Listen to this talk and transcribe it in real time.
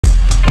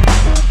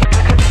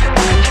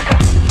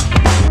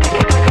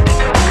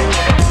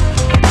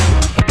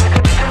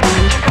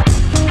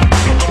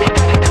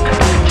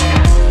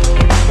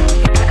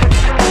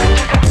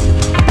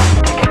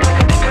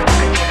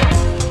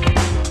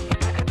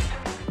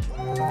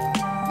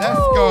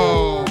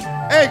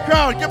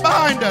crowd, get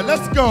behind her.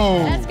 Let's go.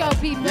 Let's go,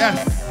 people.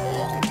 Yes.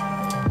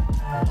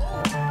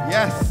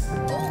 Yes.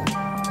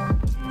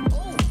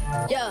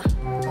 Yeah.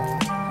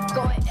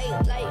 Going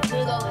 8 like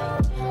nigga.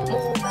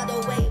 Move out the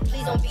way,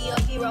 please don't be a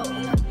hero.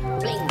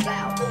 Bling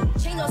cloud, ooh,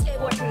 chain on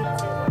skateboard king.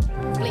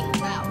 Bling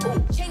cloud,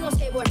 ooh, chain on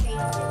skateboard king.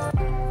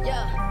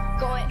 Yeah.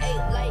 Going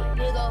 8 like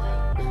nigga.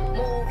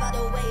 Move out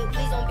the way,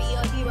 please don't be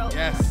a hero.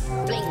 Yes.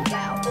 Bling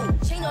cloud,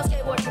 ooh, chain on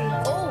skateboard king.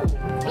 Ooh,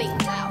 bling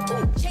cloud,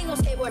 ooh, chain on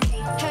skateboard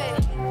king. Hey,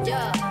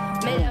 yeah.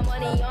 Made that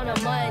money on a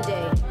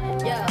Monday.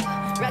 Yeah.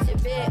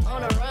 Ratchet bit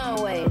on a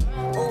runway.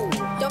 Ooh,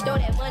 don't throw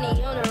that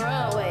money on the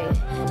runway.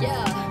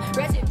 Yeah.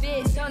 Ratchet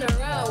bitch on the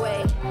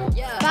runway.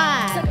 Yeah.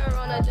 5, Took her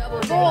on a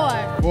double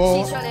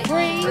 4,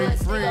 3, 2,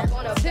 and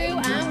 1.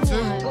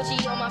 Gucci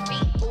on my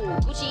feet. Ooh,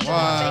 Gucci on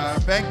my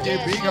face. Thank you,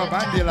 big up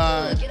Andy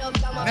line.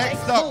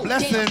 Next up,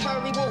 Blessing.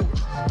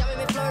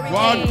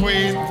 One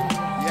Queen.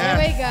 Here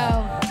we Yes. go.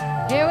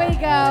 Here we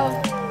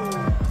go.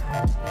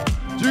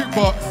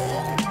 Jukebox.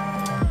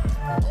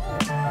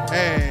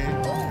 Hey.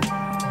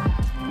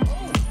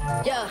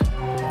 Yeah.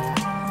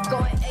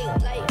 Going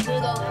 8 like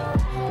nigga.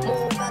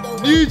 Move out the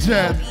way. New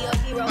gen.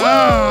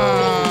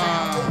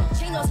 Ah.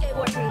 Chain on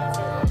skateboard king.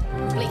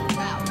 Blink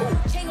cloud. Ooh,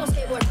 chain on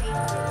skateboard king.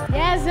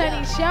 Yes,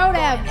 honey, show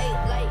them. 8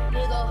 like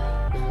nigga.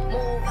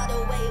 Move out the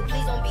way,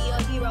 please don't be a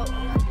hero.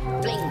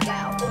 Blink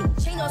cloud. Ooh,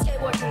 chain on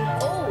skateboard king.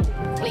 Ooh,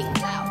 blink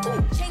cloud.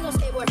 Ooh, chain on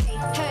skateboard king.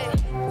 Hey,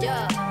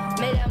 yeah.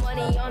 Made that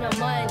money on a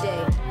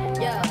Monday.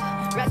 Yeah.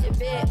 Ratchet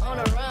bit on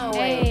a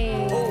runway.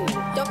 Hey. Ooh,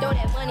 don't throw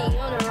that money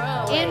on the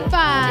runway. In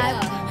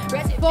 5,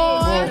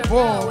 4,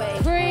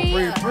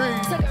 3,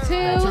 2,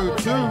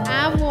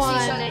 and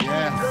 1.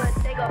 Yes.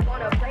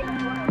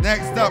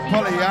 Next up,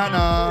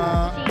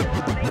 Pollyanna.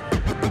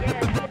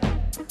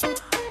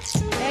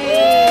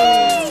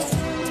 Hey.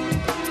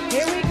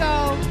 Here we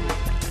go.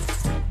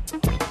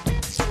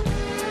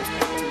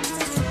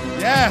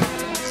 Yes.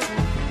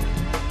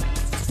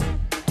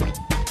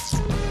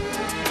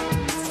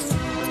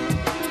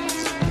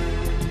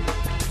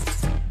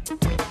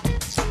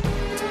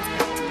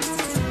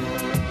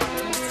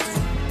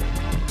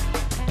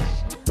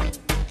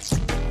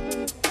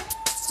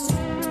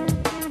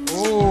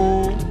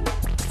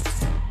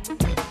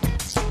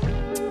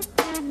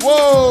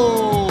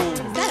 Whoa!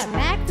 Is that a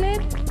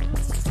backflip?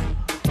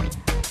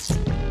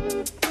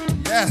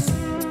 Yes.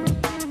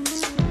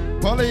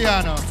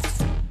 Pollyanna.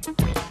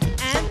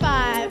 And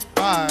 5,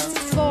 5,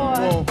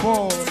 4,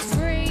 4,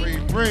 3,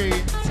 3,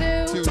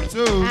 2,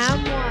 2,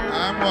 and 1.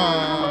 and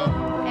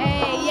 1.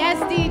 Hey, yes,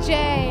 DJ.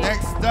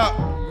 Next up,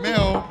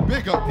 Mill.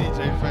 Big up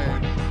DJ fan.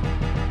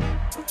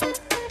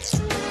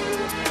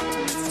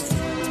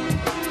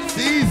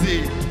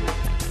 Easy.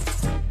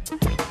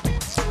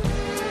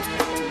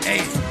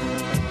 8.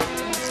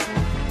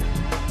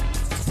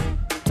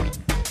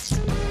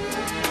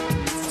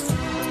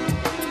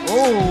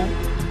 Oh.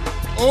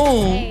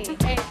 Oh. Hey,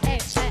 hey, hey,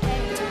 hey,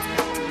 hey.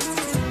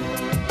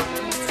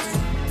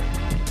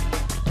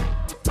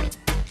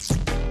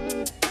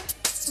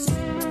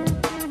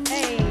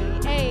 Hey,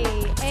 hey,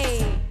 hey.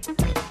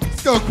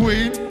 Let's go,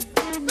 Queen.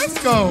 Let's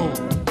go.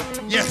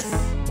 Yes.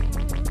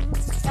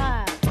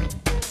 5,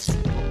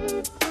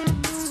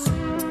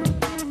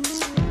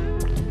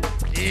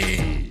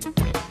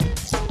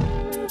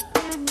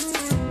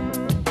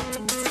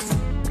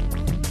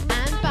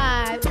 and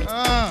 5,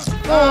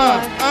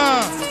 4,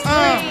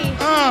 3,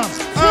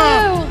 2,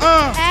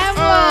 and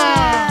 1.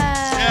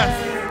 Yes.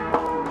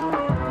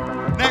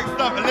 Next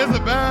up,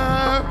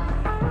 Elizabeth.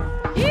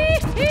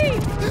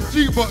 This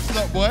jukebox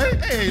up, boy.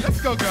 Hey,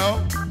 let's go, girl.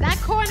 That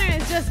corner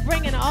is just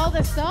bringing all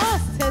the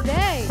sauce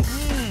today.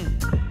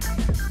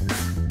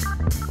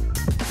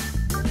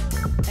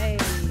 Hey.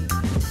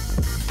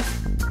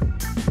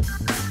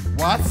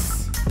 What?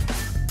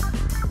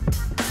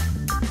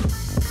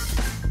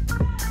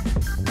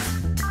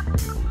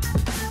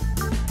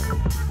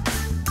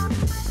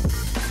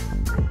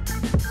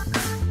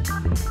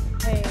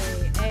 Hey,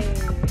 hey,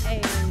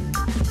 hey.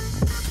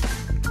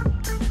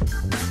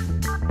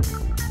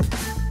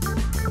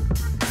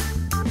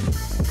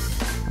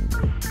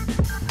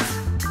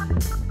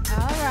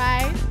 All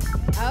right.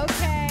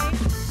 Okay.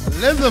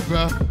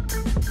 Elizabeth.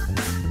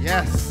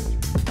 Yes.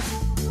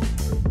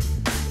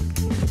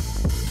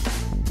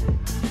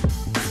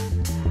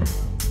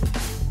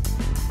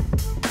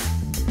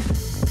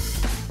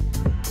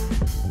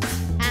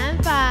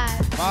 And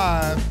 5,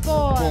 5,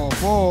 4,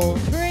 4,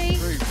 3,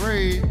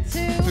 3,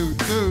 2,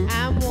 2,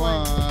 and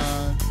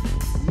 1.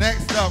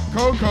 Next up,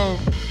 Coco.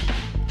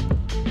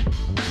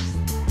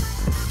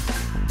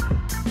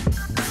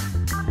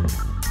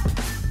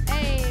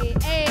 Hey,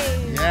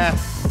 hey. Yes.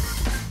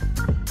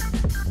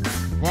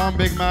 One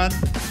big man.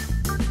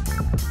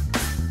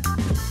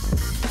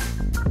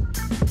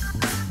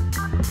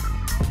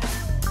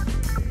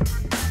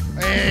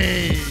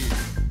 Hey.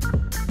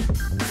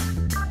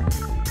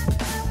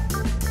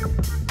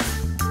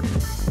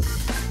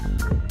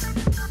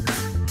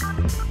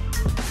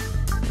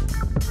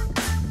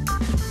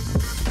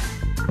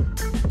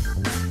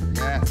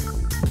 Yes.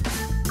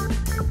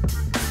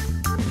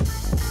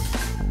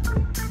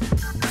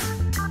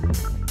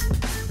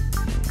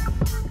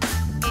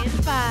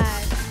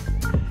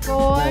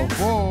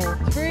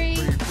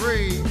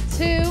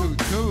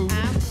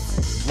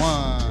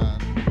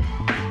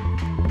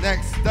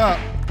 up,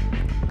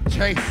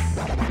 Chase.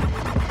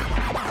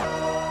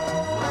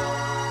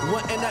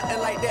 Wasn't nothing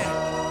like that.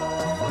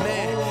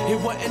 Man, it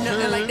wasn't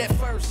nothing like that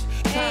first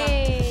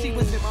time. She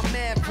was in my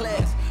math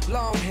class.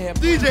 Long hair.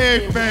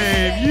 DJ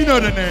Fayme, you know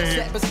the name.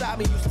 Sat beside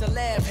me, used to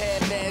laugh,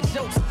 had mad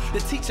jokes. The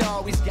teacher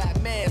always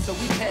got mad, so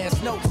we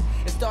passed notes.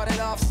 It started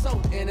off so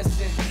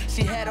innocent.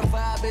 She had a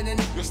vibe and then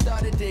we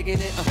started digging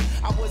it.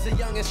 I was a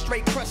young and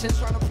straight crushing,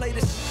 trying to play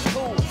this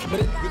cool,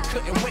 but we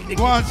couldn't wait to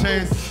get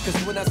Chase. Cause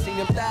when I seen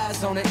them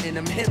thighs on it, and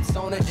them hips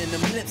on it, and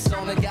them lips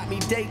on it, got me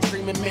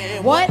daydreaming,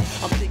 man. What?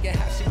 I'm thinking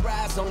how she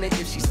rides on it,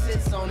 if she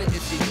sits on it,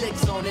 if she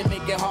licks on it,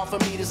 make it hard for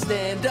me to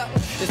stand up.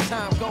 As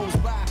time goes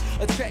by,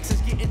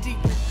 attractions getting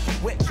deeper.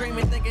 Wet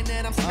dreaming, thinking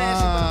that I'm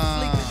smashing, but I'm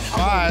sleeping.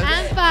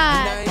 And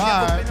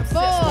 5,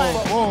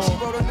 4,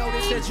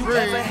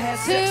 3,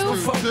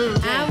 2,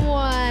 and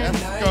 1.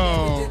 Let's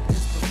go.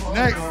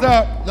 Next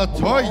up,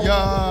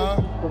 Latoya.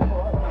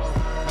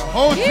 The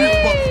whole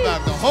jukebox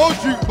fam. The whole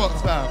jukebox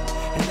fam.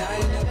 And I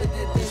ain't never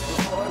did this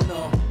before,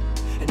 no.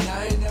 And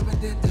I ain't never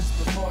did this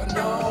before,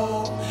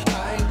 no.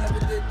 I ain't never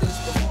did this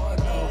before,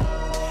 no.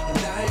 And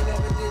I ain't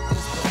never did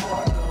this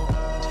before, no.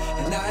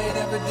 And I ain't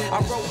never did this. I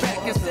wrote back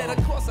and said,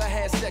 of course I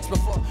had sex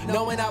before,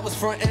 knowing I was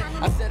frontin'.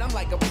 I said I'm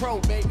like a pro,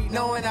 baby,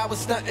 knowing I was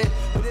stuntin'.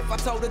 But if I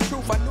told the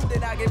truth, I knew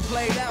that I get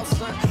played out,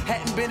 son.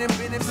 Hadn't been in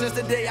business since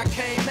the day I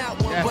came out.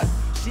 But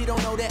she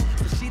don't know that,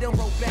 so she done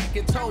wrote back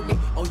and told me,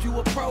 oh, you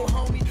a pro,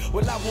 homie?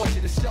 Well, I want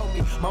you to show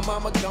me. My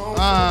mama gone.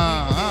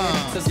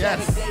 So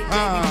Saturday, baby,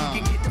 we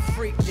can get the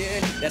freak, yeah.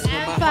 That's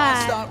when my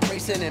heart start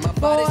racing and my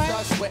body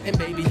starts sweating,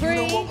 baby. You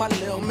don't want my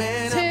little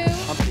man.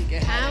 I'm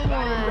thinking, and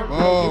 1.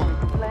 Oh,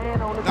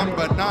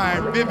 number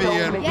 9,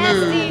 Vivian Blue. Yes,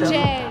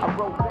 DJ.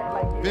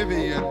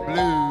 Vivian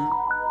Blue.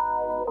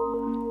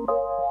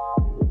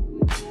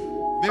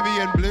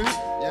 Vivian Blue,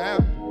 yeah.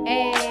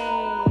 Hey.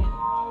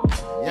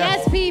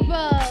 Yes,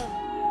 people.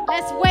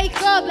 Let's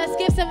wake up. Let's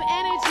give some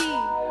energy.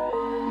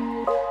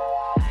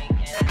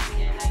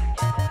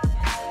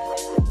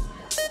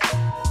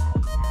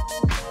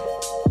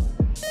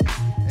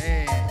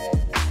 Hey,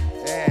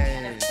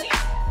 hey.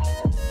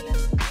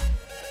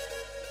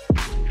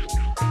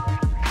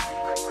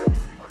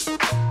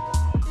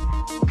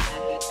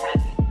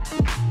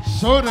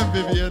 Show them,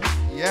 Vivian.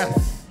 Yes.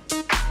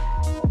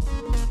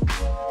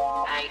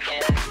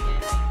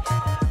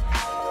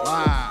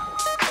 Wow.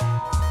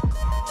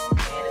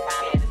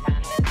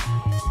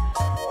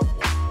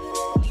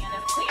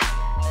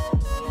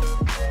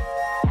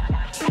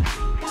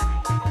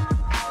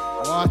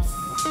 What?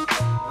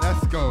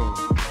 Let's go.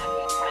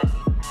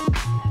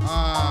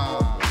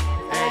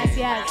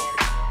 Yes.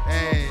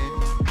 Hey.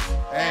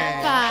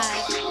 Hey. 5,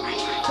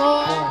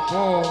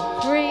 4,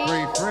 3,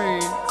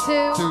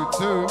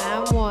 2,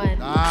 and 1.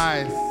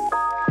 Nice.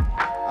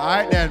 All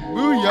right then,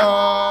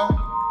 booyah.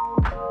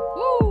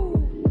 Woo.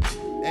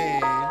 Hey.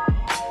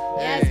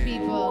 Yes, Hey.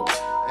 people.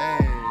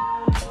 Hey.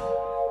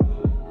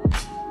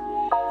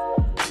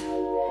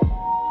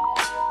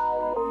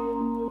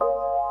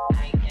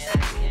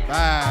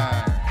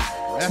 Bye.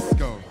 Let's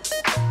go.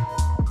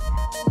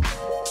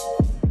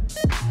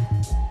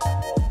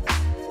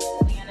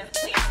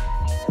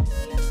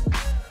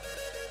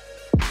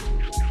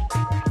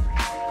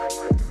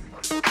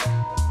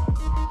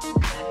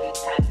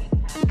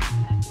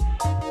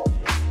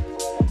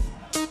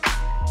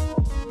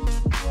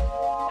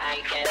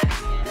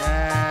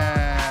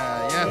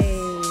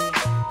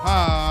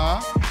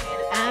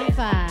 And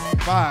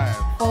 5, 5,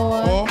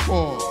 4,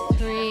 4,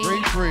 3,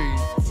 3,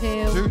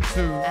 2,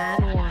 2,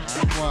 and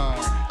 1.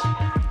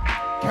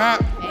 Cap.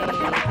 Hey,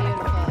 beautiful.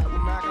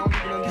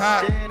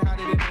 Cap. Yeah.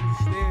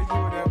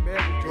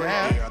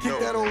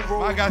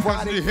 My guys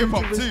got to do hip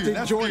hop too.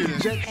 Let's do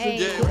this.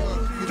 Hey.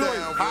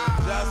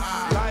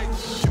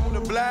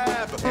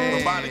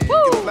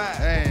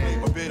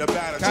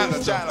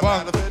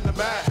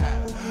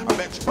 I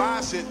bet you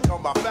buy shit,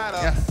 come by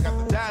fatter. Got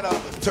the data,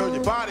 turn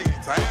your body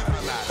into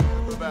antimatter.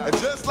 And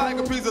just like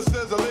a piece of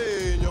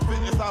sizzling, you'll fit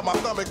inside my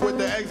stomach with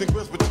the eggs and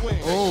grits between.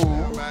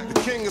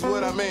 The king is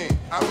what I mean.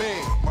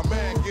 My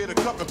man, get a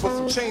cup and put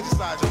some change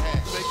inside your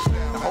hand.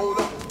 Now hold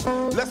up,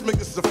 let's make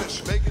this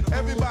official.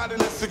 Everybody,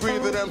 let's agree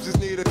that MCs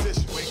need a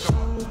tissue.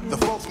 The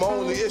folks my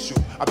only issue.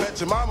 I bet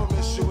your mama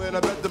miss you, and I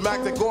bet the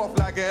Mac take off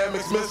like an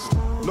MX missile.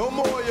 No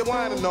more you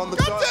whining on the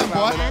dust. And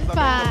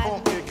 5, 4,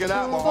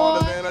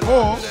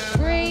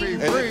 3,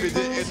 and if you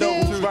didn't know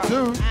who's right,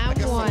 I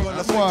guess I'm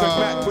gonna switch it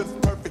back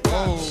with perfect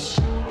times.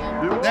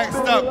 Next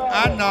up,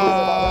 Anna.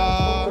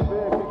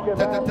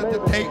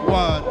 Take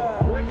one.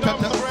 Take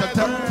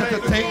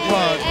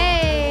one.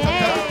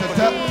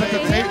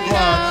 Take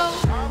one.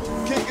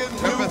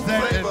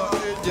 Representing.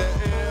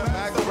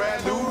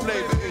 Brand new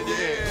flavor in your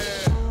ear.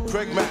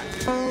 Craig Mack,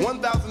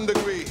 1,000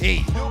 degrees.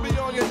 You'll be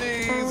on your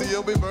knees and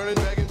you'll be burning,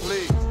 begging,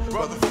 please.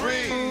 Brother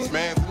Freeze,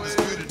 man,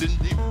 disputed and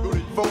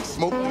deep-rooted folks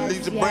smoking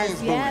leaves your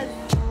brains booted.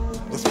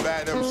 It's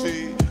bad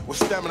MC with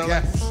stamina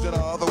like the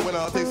other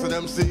winner takes an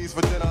MCs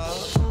for dinner.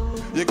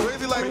 You're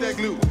crazy like that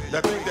glue.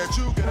 That think that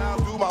you can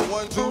outdo my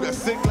 1-2 that's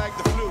sick like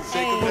the flu.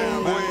 Shake it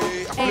down, boy.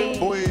 I flip,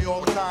 boy,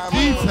 all the time.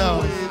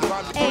 Details.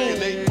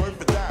 Hey.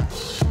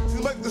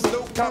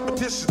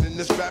 competition in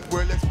this rap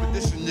world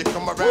expedition. You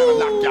come around and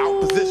knock you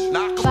out position.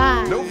 Knock 'em.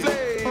 5, No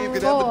flame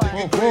could 4, ever dig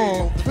a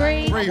grave.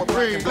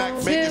 3, Black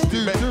make it 2,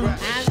 stupid.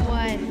 and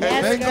 1.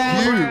 Let's Thank go.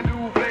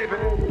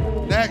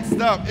 you. Next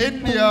up,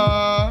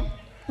 India.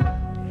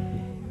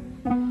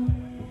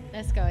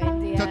 Let's go,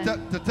 India.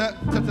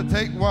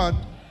 Take one.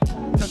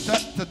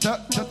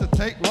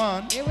 Take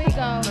one. Here we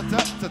go.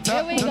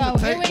 Here we go. Here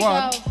Take we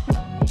one. go.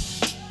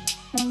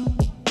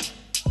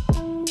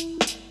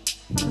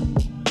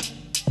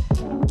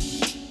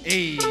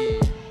 Hey.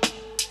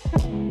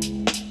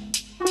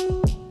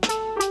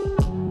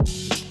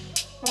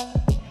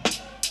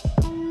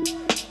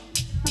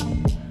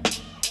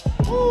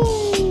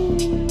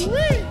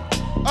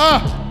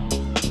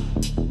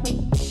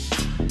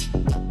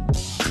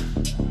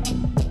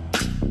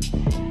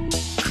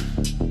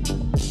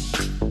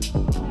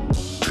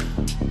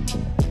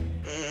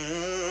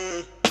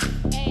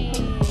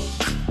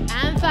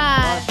 And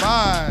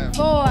 5,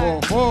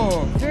 4,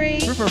 3,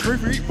 2,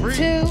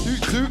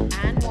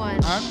 and 1.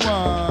 And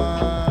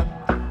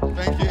 1.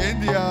 Thank you,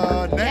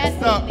 India. Next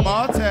Yes, up, India.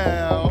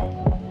 Martel.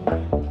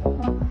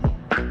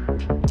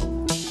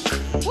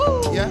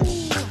 Woo. Yeah.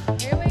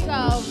 Here we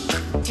go.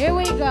 Here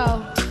we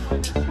go.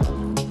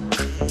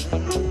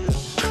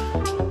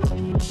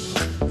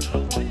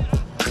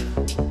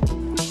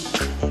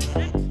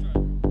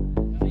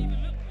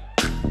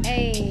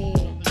 Hey.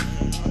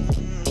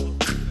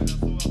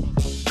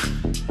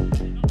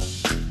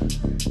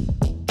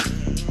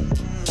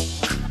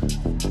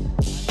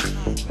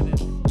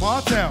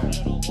 Martel.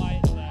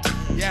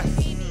 Yes.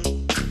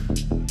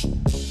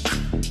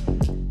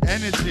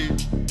 Energy.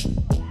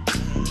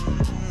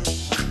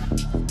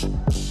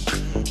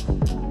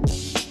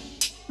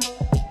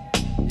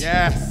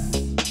 Yes.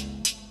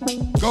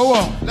 Go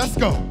on. Let's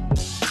go.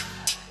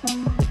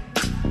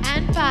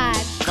 And 5,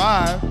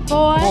 5,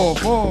 4,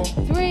 4,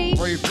 3,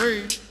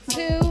 3,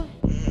 2,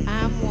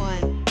 and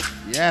 1.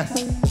 Yes.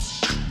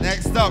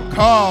 Next up,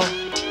 Carl.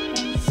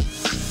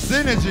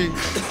 Synergy.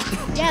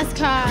 Yes,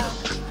 Carl.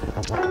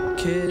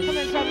 Kid.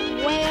 Coming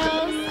from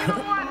Wales.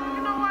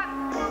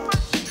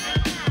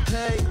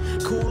 Hey,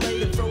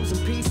 Kool-Aid and frozen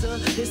pizza.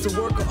 It's a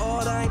work of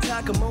art, I ain't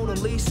talking Mona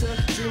Lisa.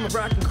 Dream of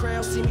rocking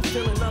crowds, see me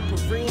filling up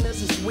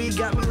arenas. And sweet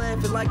got me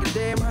laughing like a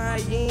damn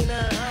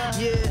hyena.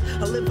 Yeah,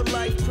 I live a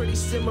life pretty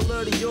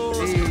similar to yours.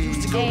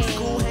 Used to go to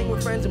school, hang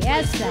with friends and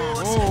play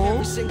sports.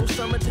 Every single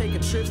summer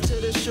taking trips to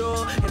the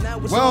shore. And I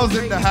was Wells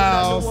in the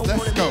house,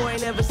 let's go. I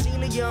ain't never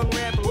seen a young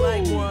rapper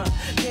like one.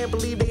 Can't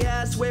believe they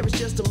eyes swear it's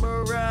just a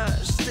mirage.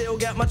 Still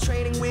got my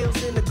training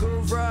wheels in the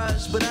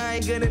garage. But I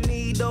ain't gonna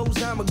need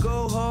those, I'ma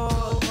go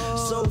hard.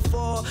 So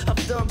far,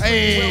 I've done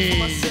pretty well for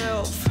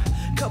myself.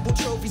 Couple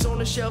trophies on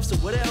the shelf, so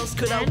what else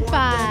could I And want?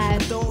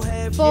 5, Don't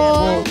have 4,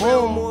 yet.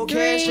 More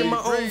cash 3, in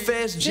my own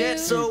fast jet,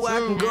 so I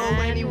can go and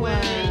anywhere.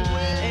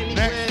 1.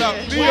 Next up,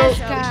 Theo. Yes,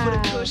 For the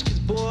Carl. push, 'cause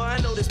boy, I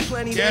know there's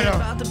plenty Get that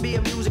 'em. about to be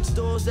in music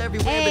stores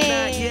everywhere, but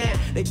not Hey. yet.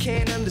 They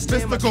can't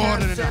understand Mr. my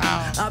Gordon in the concept.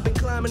 house. I've been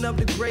climbing up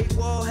the Great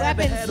Wall,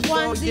 haven't Reppin' had a fall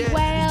Swansea, yet.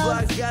 Wales. These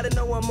blocks gotta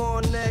know I'm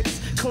on next.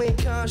 Clean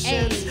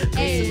conscience, Hey, good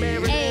hey,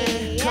 Samaritan.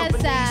 hey,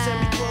 Company yes, send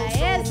me clothes, so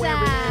yes, I'm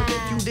wearing them.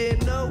 If you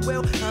didn't know,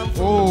 well, I'm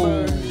from Oh.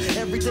 the bird.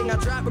 Everything I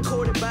drop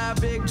recorded by a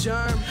big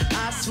germ.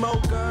 I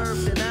smoke herb,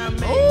 then I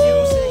make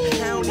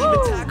music. I don't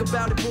even talk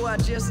about it, boy, I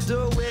just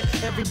do it.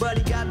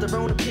 Everybody got their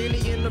own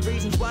opinion, the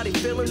reasons why they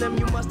feeling them.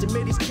 You must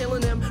admit he's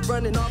killing them,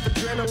 running off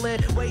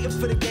adrenaline, waiting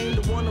for the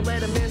game to wanna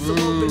let him in. So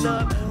open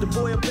up, the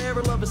boy a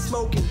barrel of a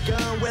smoking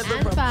gun. Whether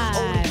And I'm 5,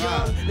 old or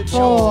young, the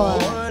 4,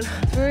 chosen one.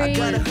 I 3,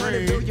 got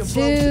 100 billion 2,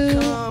 votes to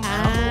come.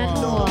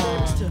 and No 1.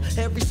 lyrics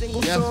to every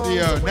single Yes, song.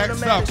 Theo. So when Next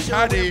I'm at up, the show,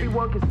 Caddy.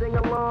 everyone can sing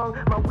along.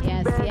 My weed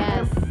Yes, bag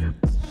yes.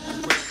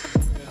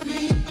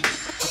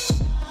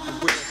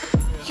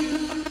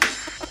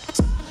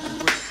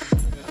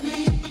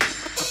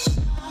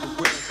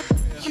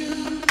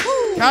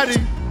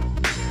 Caddy.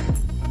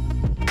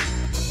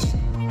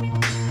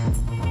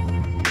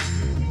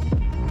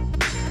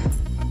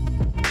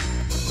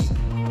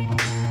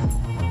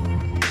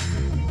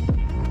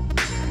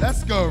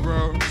 Let's go,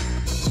 bro.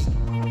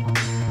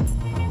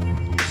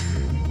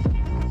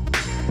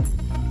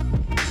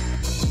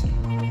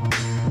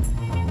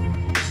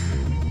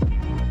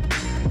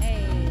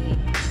 Hey,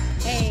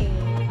 hey.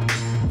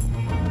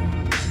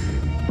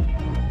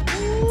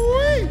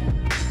 Woo-wee.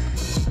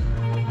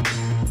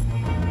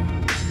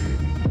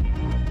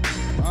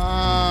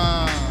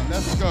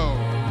 Let's go.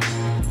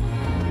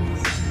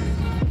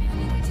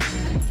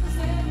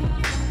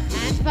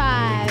 And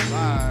 5,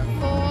 5,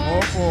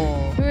 4,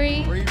 4,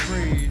 3,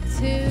 3,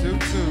 2, 2,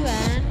 2.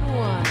 and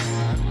 1.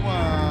 And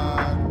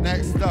 1.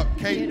 Next up,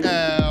 Kate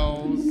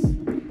Els.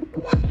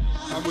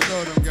 How we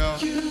know them, girl?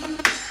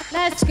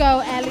 Let's go,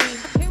 Ellie.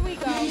 Here we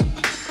go.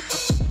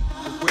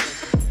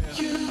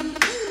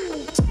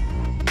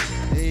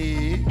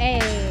 Hey. Hey,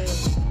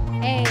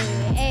 hey,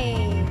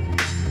 hey.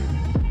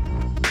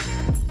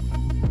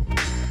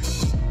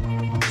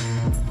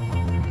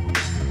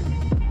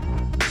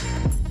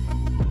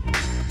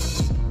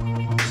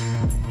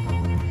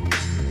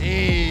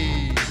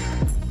 Hey.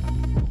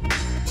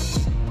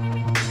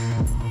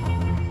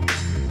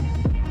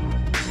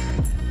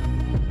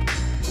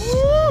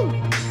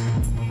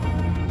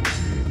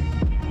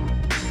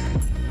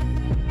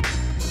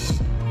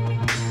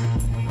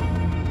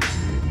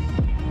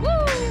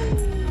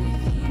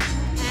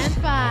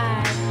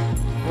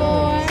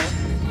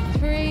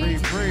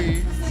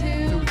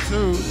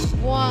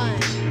 1.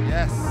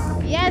 Yes.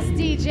 Yes,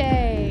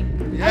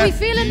 DJ. Yes, Are we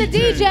feeling the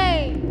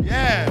DJ?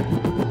 Yeah.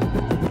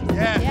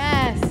 Yes.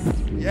 Yes.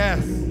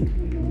 Yes.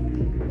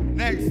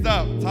 Next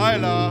up,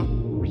 Tyler.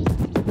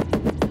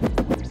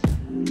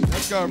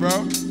 Let's go,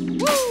 bro.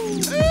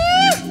 Woo!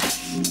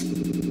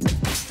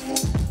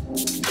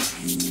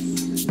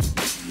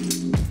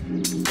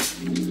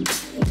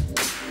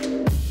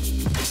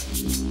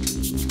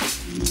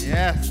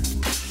 Yes.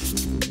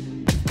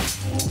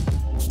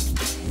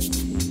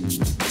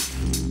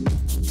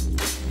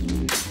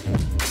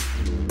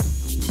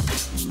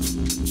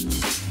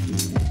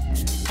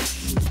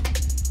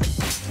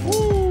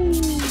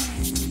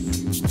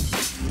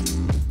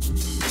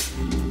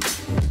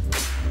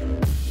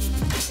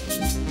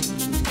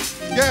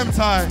 Get him,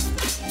 Ty.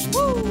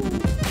 Woo!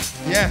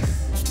 Yes.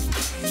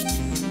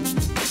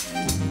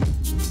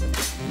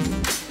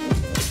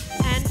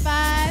 And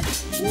 5,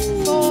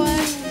 4,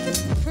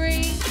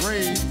 3,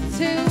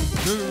 2,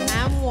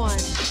 and 1.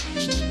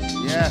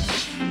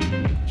 Yes.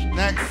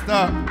 Next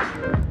up,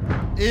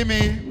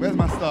 Amy. Where's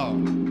my star?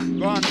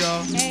 Go on,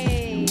 girl.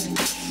 Hey.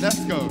 Let's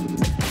go.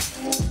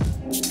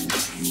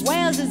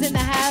 Juelz is in the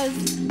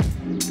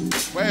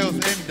house. Wales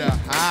in the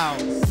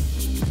house.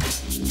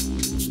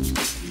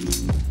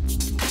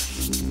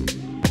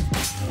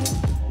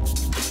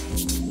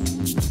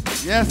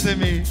 Yes,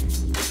 Amy.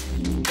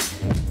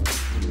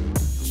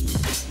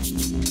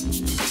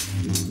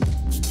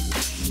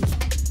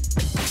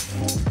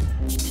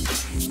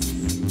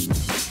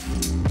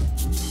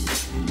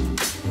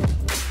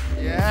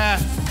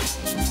 Yes.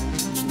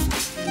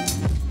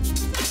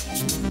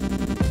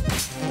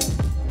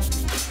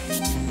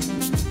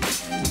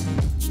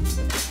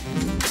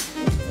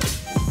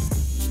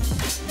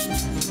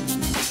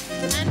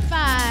 And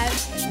 5,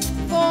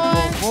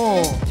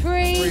 4,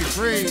 3,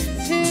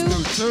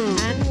 2,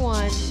 and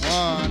 1.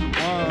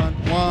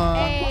 1.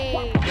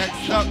 Hey.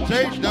 Next up,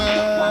 Jaden.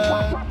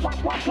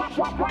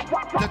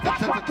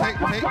 Take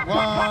 1.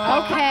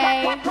 Okay.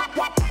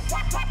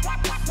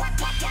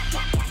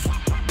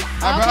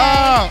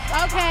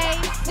 Okay.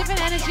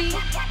 Different energy.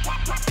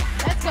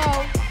 Let's go.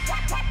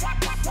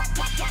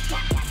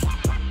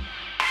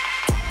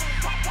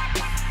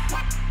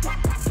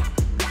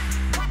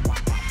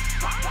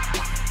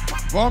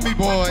 Romy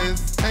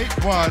boys, take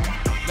 1.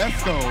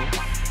 Let's go.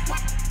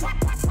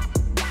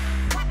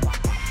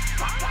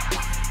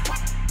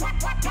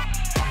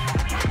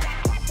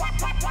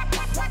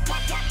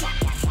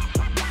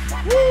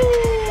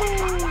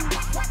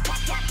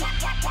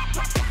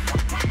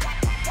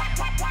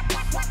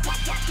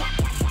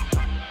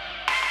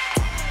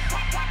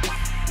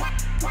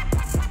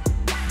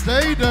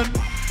 Jaden.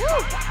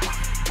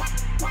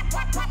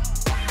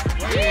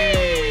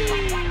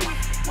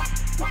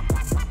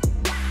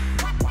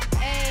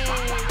 Hey,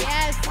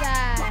 yes,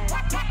 sir.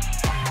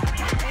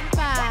 In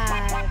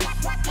 5,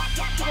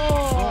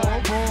 4,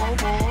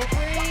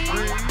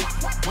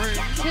 3,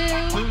 2,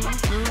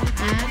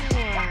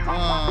 and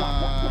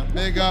 1.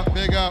 Big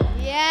up.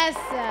 Yes,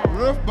 sir.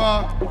 Roof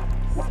bar.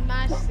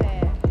 Smash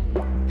it.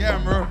 Get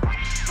him, Roof.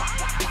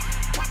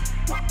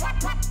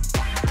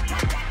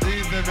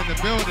 These them in the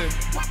building.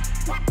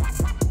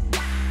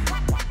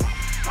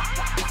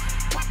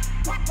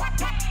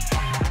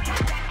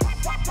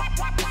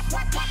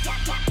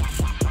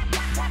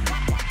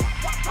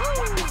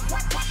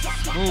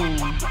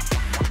 Smooth.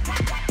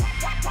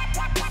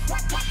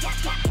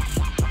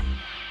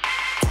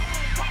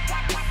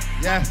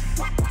 Yes.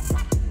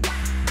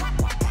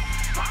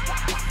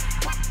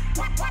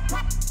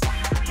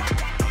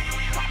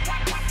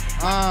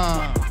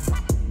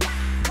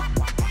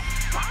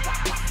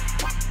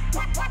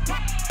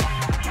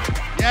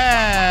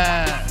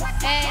 Yeah.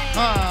 Hey,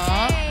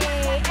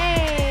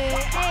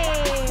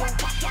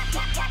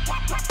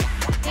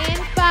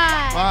 In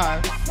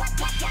 5,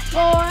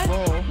 4,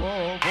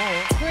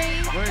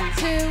 3,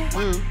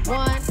 2,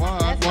 1.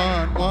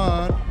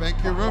 1. Thank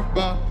you,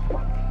 Rufa.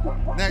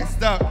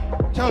 Next up,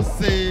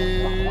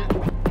 Chelsea.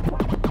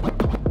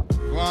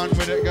 Go on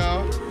with it,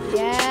 girl.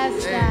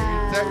 Yes,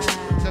 Hey, take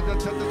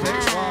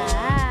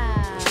 1.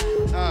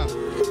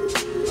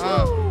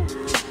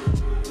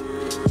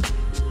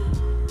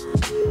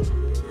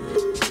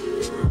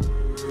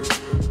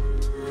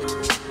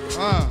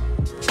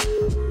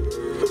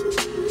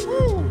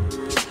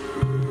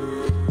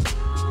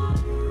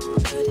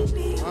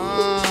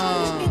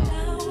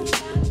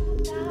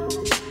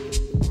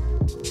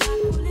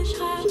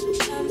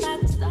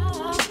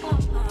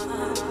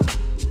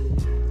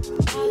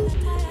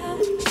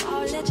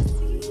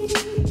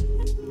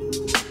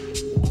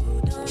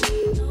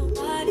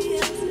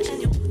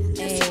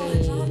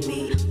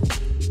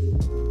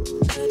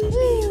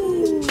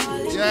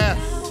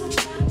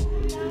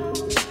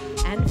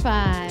 And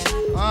 5,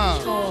 4,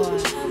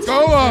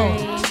 Go on.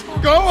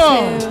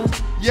 2,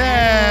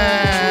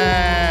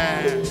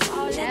 Yeah.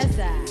 Yes,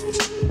 sir.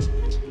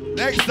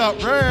 Next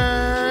up,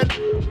 Red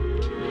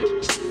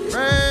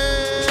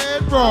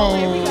Oh,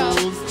 here we go.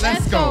 Rose.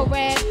 Let's go,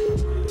 Red.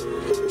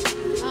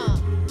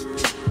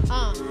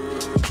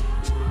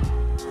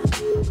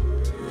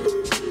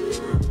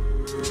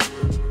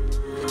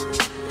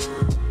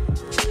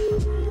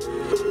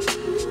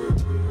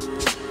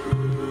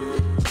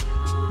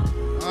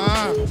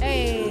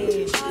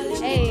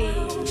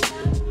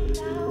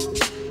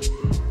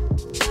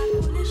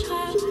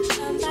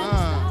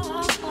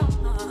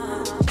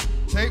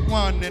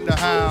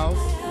 house.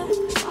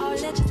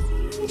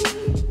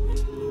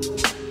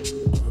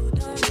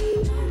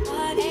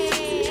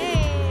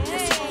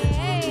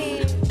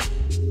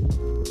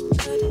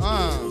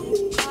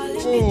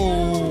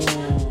 Ooh.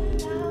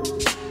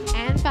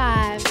 And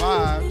 5.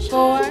 5.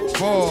 4.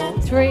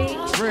 4. 3.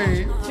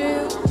 3.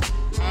 2.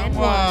 And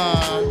 1.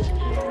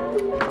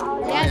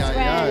 Yes,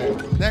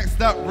 Red.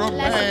 Next up,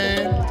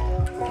 Romain.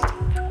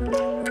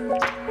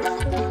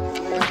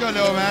 Let's go,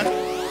 little man.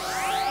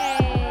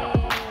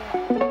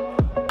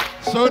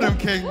 Show them,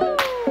 King.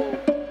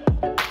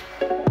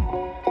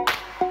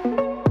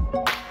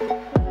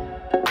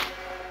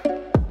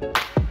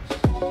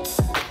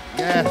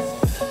 Yes.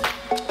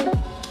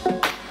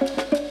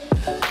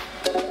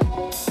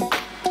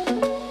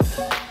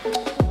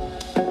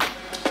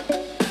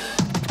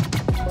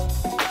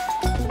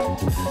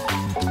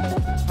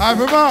 Hype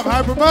him up,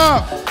 hype him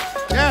up.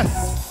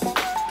 Yes.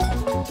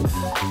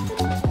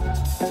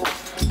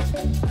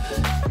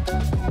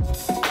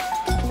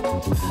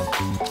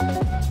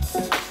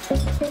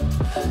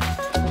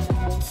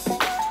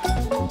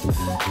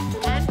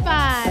 And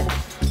 5.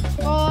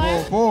 4.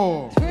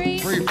 4. 3.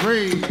 3.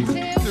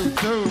 2.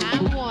 2.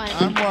 And 1.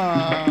 And 1.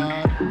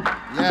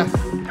 Yes.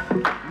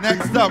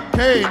 Next up,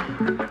 Kane.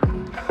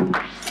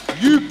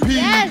 UPG.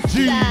 Yes,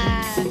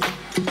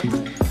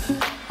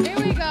 here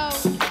we go.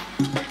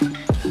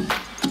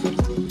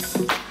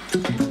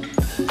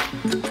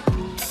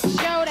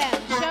 Show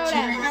them, show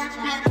them.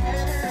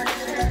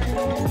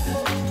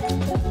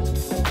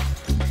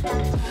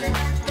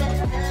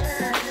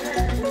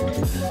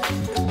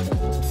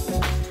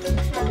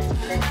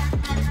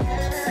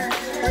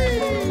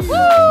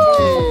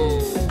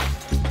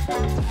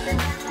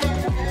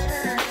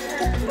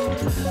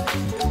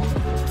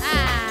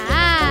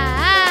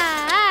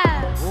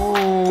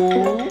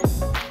 Woo!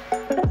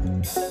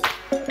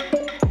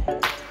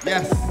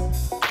 Yes.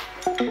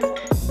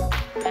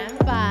 And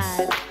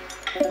 5.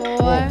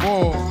 4.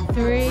 4.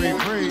 3.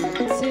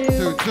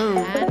 2. 2.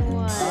 And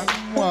 1.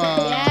 And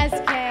 1. Yes,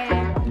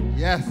 Kane.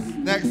 Yes.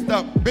 Next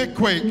up, Big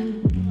Quake.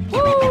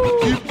 Woo!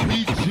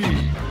 UPG.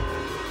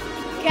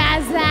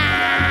 Gaza!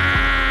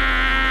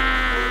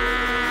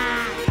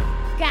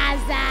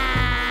 Gaza!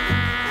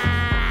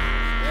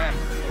 Yes.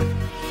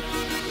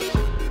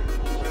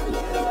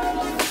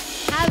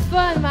 Have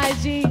fun, my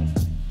G.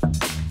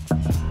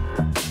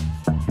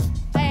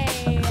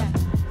 Hey.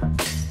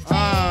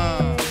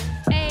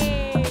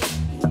 Hey.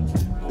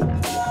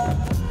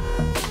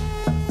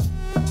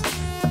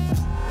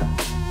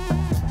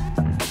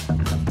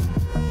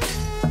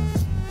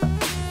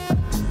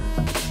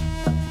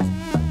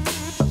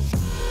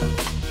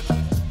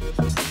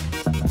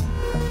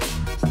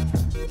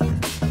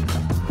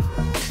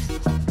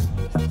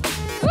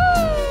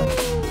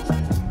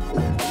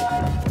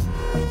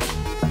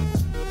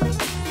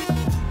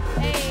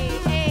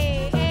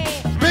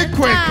 Big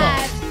Quaker.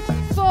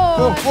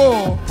 5,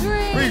 4.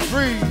 3,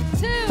 3.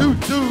 2.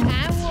 2.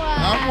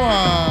 And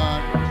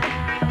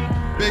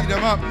 1. Big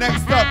them up.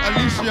 Next up,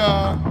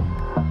 Alicia.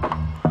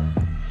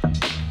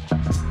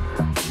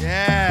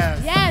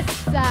 Yes. Yes,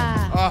 sir.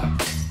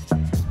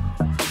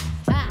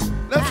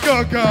 Let's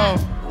go, girl.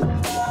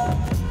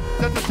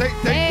 Just to take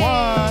Hey.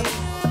 1.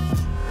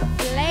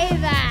 Play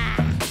that.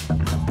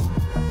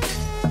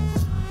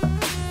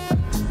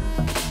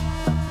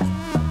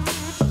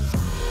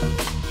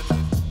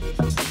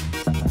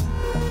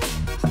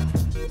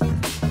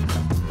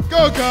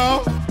 Go,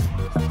 girl.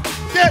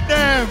 Get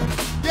them.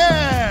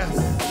 Yes.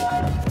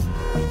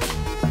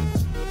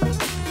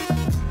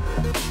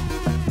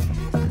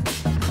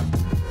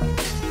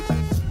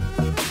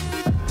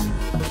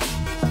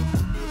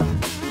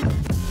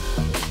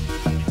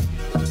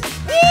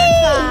 And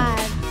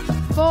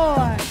 5,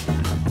 4,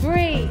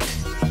 3,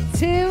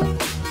 2,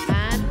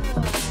 and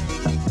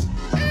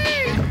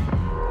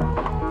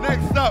 1.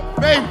 Next up,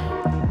 Fayme.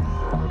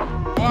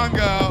 1,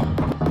 girl.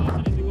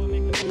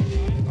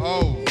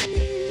 Oh.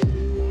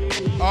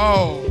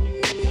 Oh.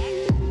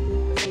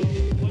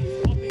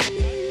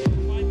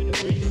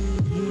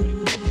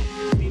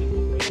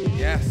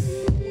 Yes.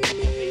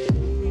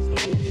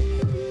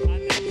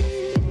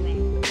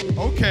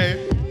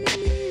 Okay.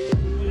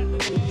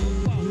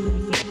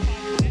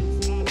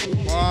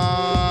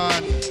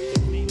 1.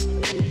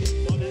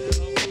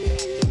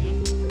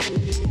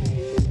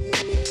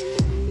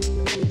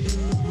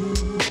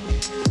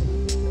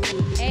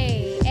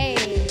 Hey, hey,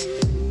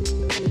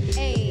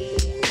 hey.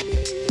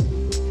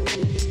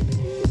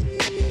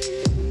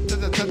 To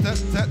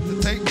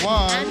take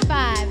 1. And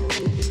 5,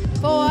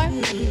 4,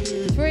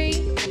 3,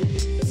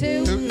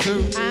 2,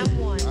 2. and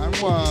 1. And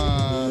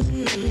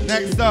 1.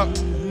 Next up,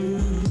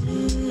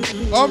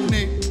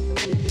 Omni.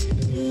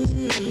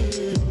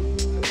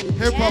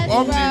 Hip Hop Yes,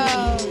 Omni. bro.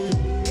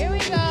 Here we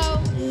go.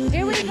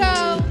 Here we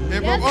go.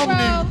 Hip Yes, Hop Omni.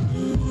 bro.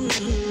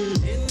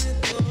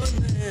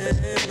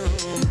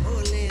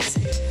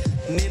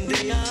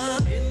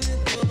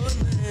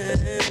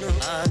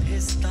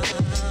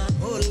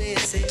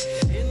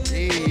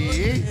 Hey.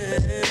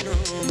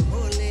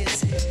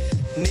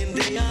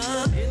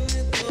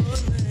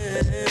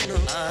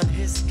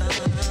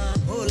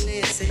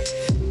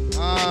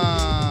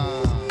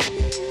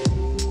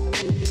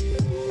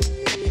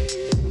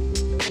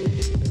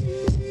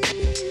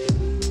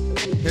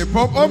 Hip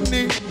Hop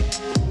Omni.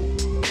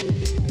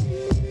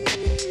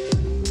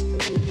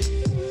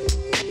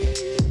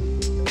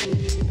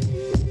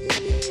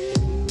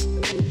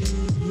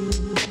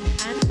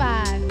 And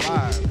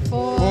 5.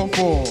 4.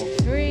 4.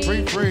 3.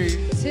 3.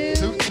 2.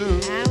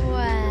 2. And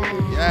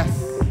 1. Yes.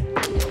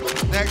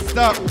 Next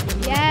up.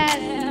 Yes.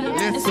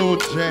 Little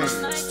J.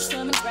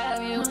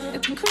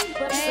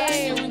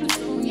 Hey.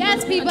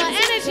 Yes, people.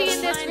 Energy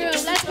in this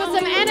room. Let's put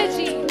some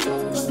energy.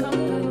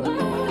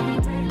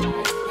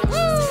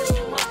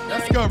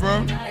 Let's go,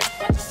 bro.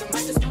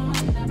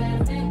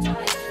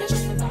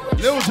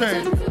 Lil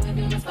J.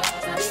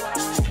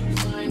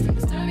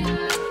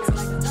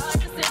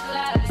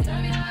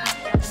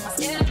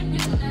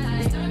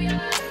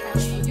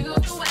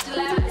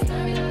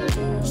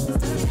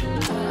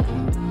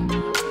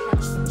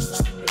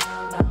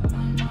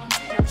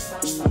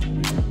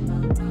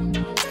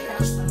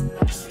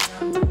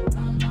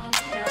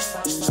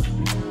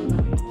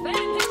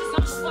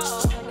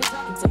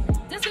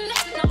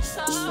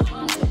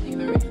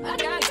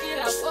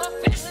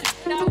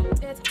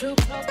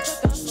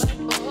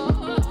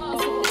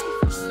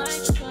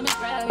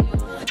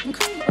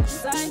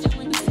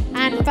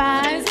 And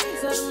 5,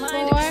 4,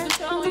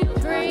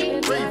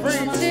 3, 2,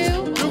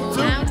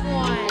 and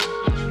 1.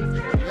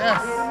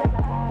 Yes.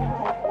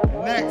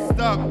 Next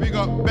up, we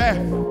got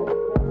Beth.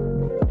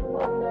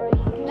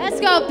 Let's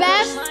go,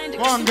 Beth.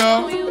 Come on,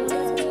 girl.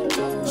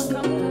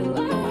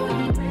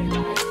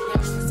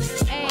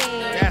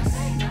 Hey. Yes.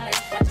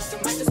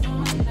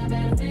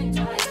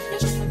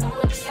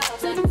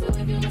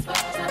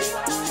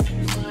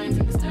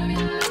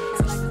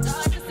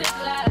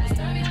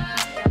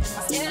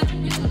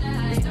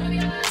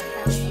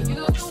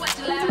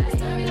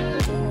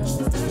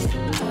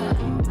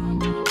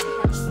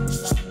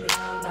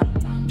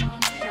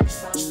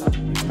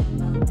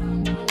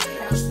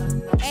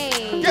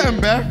 Get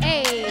him, Beth.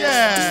 Hey.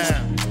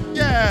 Yeah.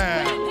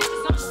 Yeah.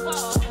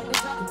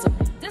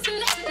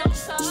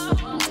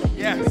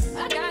 Yes.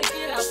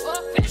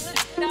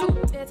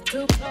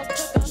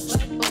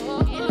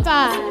 In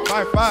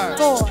 5, 5.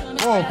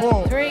 4,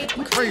 4. 3,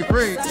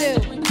 3.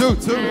 2,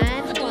 2.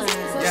 and 1.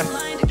 Yes.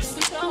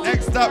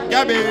 Next up,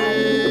 Gabby.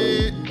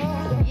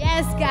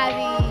 Yes,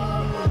 Gabby.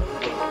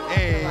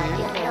 Hey.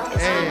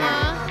 Hey.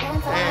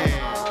 Hey.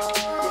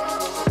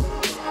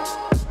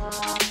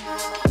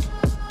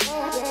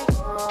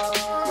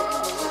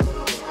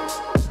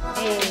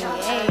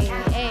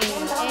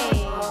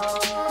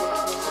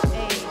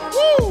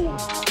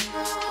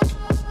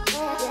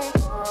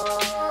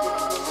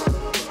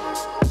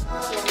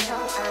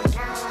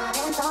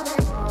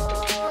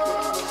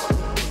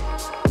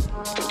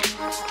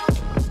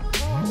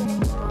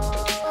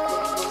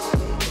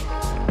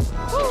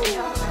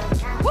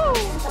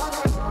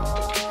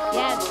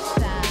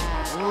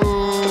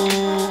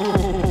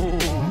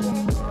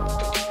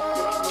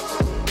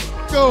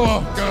 Go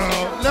off,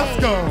 girl. Let's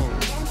go.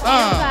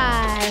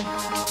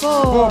 5,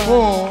 4,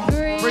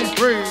 3,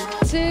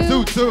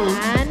 2,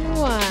 and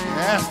 1.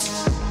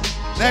 Yes.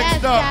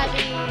 Next up,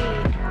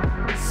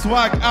 Gabby.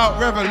 Swag Out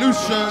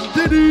Revolution.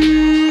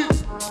 Diddy.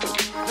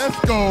 Let's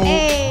go.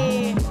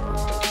 Hey.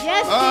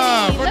 Yes,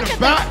 Diddy. from Look the at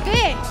back. the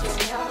fit.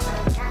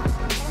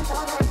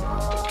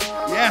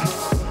 Yes.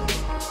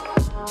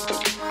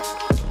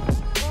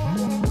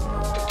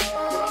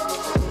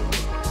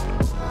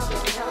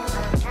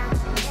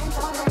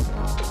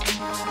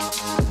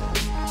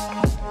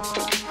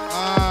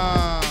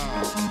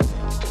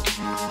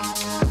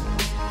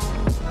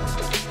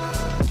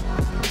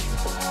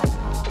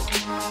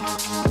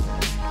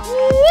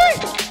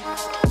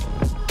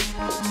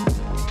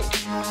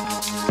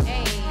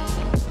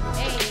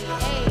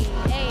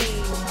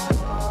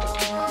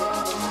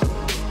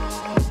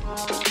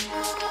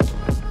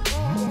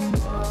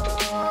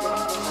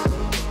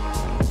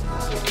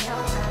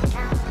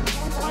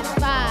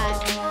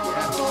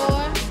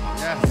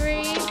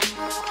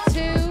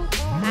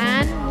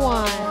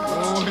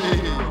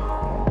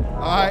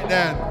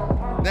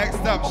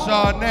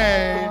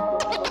 Shawnee.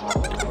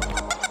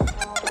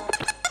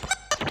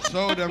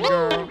 Show them,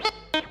 girl.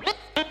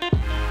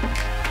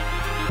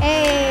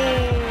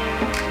 Hey.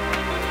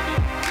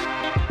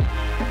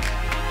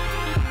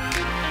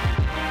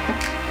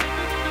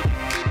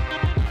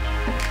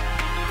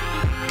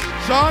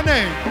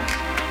 Shawnee.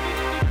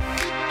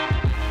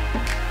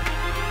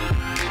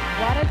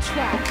 What a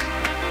track.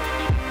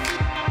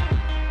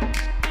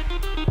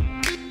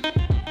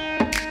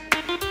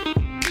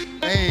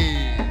 Hey.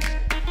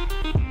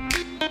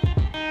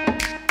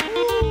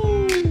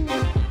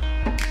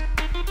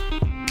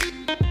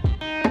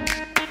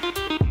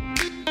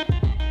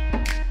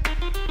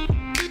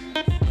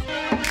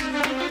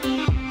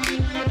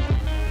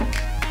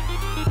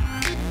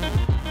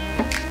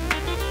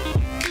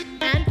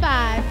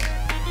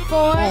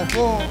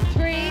 Four,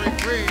 three,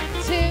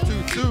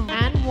 two,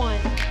 and 1.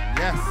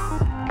 Yes.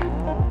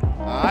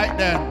 All right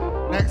then.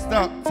 Next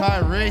up,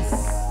 Tyrese.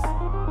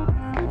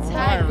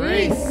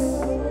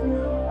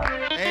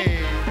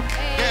 Hey.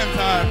 Get him,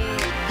 Ty.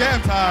 Get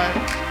him, Ty.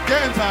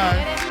 Get him, Ty.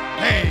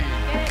 Hey.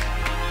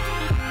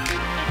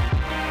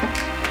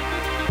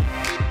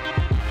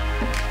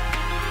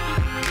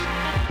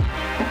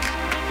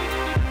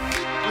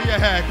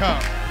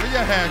 haircut? Where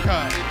your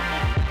haircut?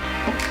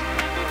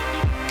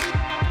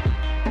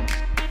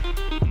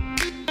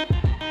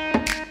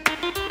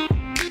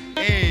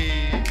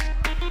 Hey.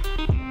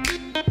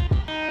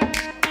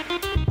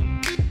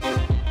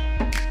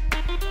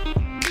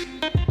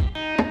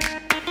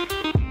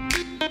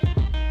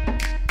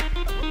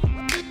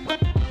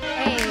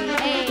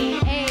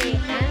 Hey,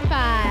 and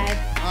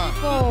 5,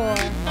 4,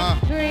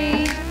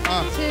 3,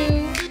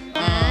 2,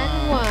 and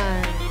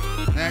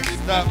 1.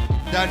 Next up,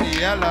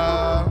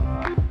 Daniela.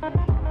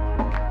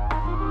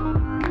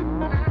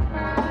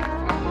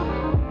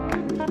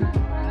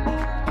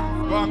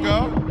 Go on,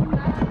 girl.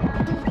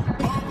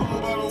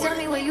 Tell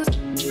me where you.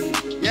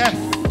 Yes.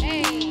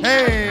 Hey.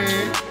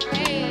 Hey.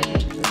 Hey.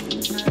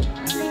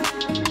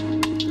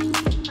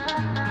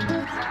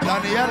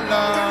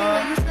 Daniela.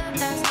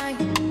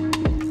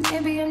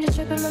 Maybe I'm just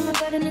tripping on my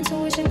gut and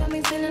intuition got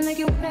me feeling like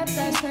you prepped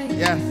last night.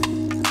 Yes.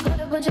 Called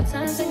a bunch of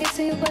times to get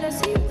to you, but I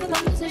see you cause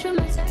my message from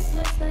my text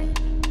last night.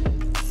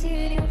 See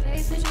it in your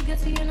face, but you get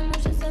to your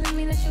emotions telling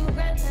me that you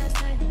regret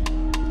last night.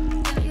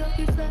 Got you up,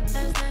 you slept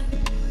last night.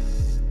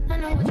 I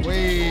know what you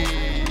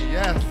Wait,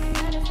 yes.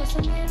 had it for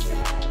some years.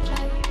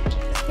 Like,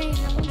 speed,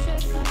 no trip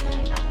last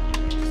night.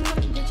 Just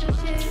want to get your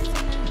shit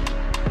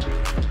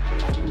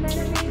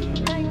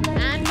tonight.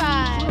 And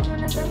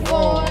 5,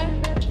 4,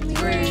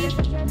 3,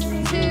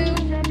 2,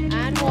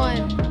 and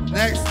 1.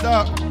 Next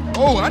up.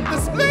 Oh, and the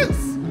splits.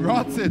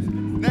 Rotted.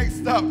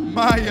 Next up,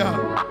 Maya.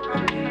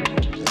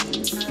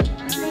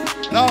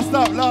 Last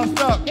up.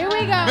 Here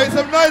we go. Make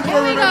some noise for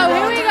her.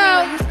 Here we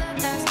go.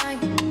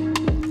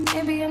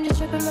 Maybe I'm just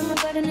tripping on my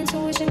gut and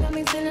intuition got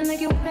me feeling like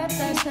you prepped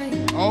last night.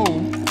 Oh.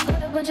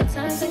 Called a bunch of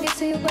times to get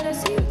to you, but I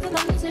see you cause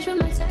my message from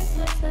my text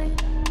last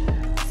night.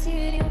 See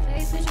it in your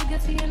face, but you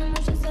get to your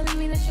emotions telling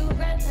me that you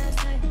regret last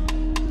night.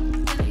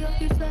 Got you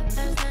up, you slept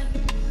last night.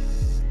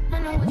 I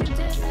know what you did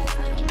last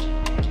night.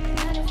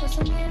 Had it for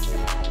some years.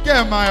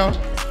 Get Maya.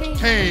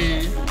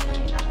 Hey.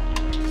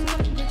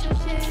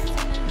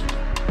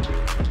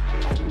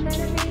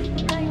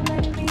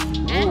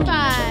 And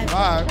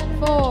 5,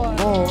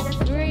 4,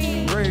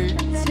 3,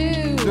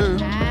 2,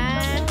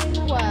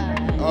 and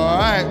 1. All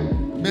right.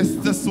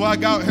 Mr.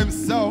 Swag Out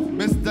himself,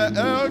 Mr.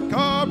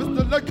 Elcar,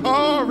 Mr.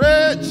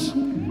 LaCarrich.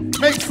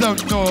 Make some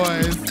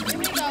noise.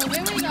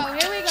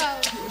 Here we go.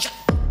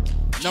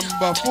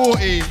 Number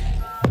 40.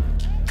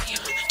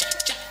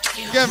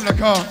 Give him the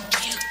car.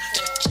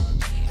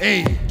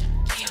 Hey.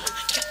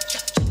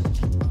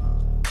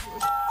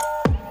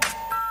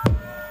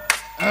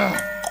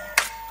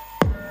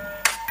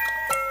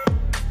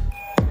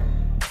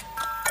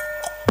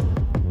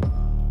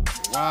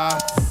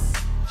 What?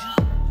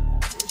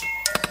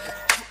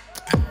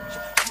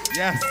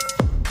 Yes.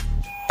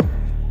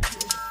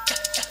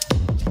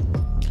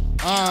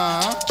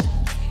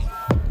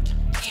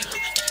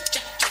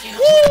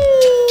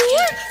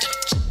 Woo!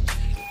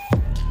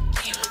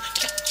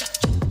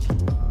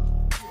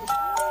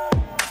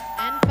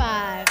 And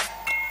 5,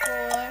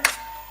 4,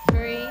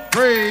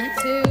 3,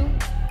 2,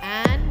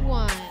 and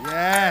 1.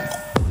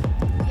 Yes.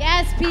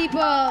 Yes,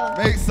 people.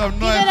 Make some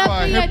noise Give it up for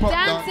for a your hip-hop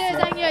dancers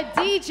dancer. and your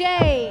DJ.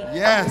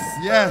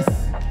 Yes.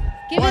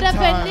 Give One it up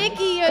time. for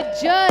Niki, your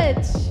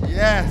judge.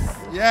 Yes.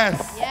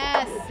 Yes.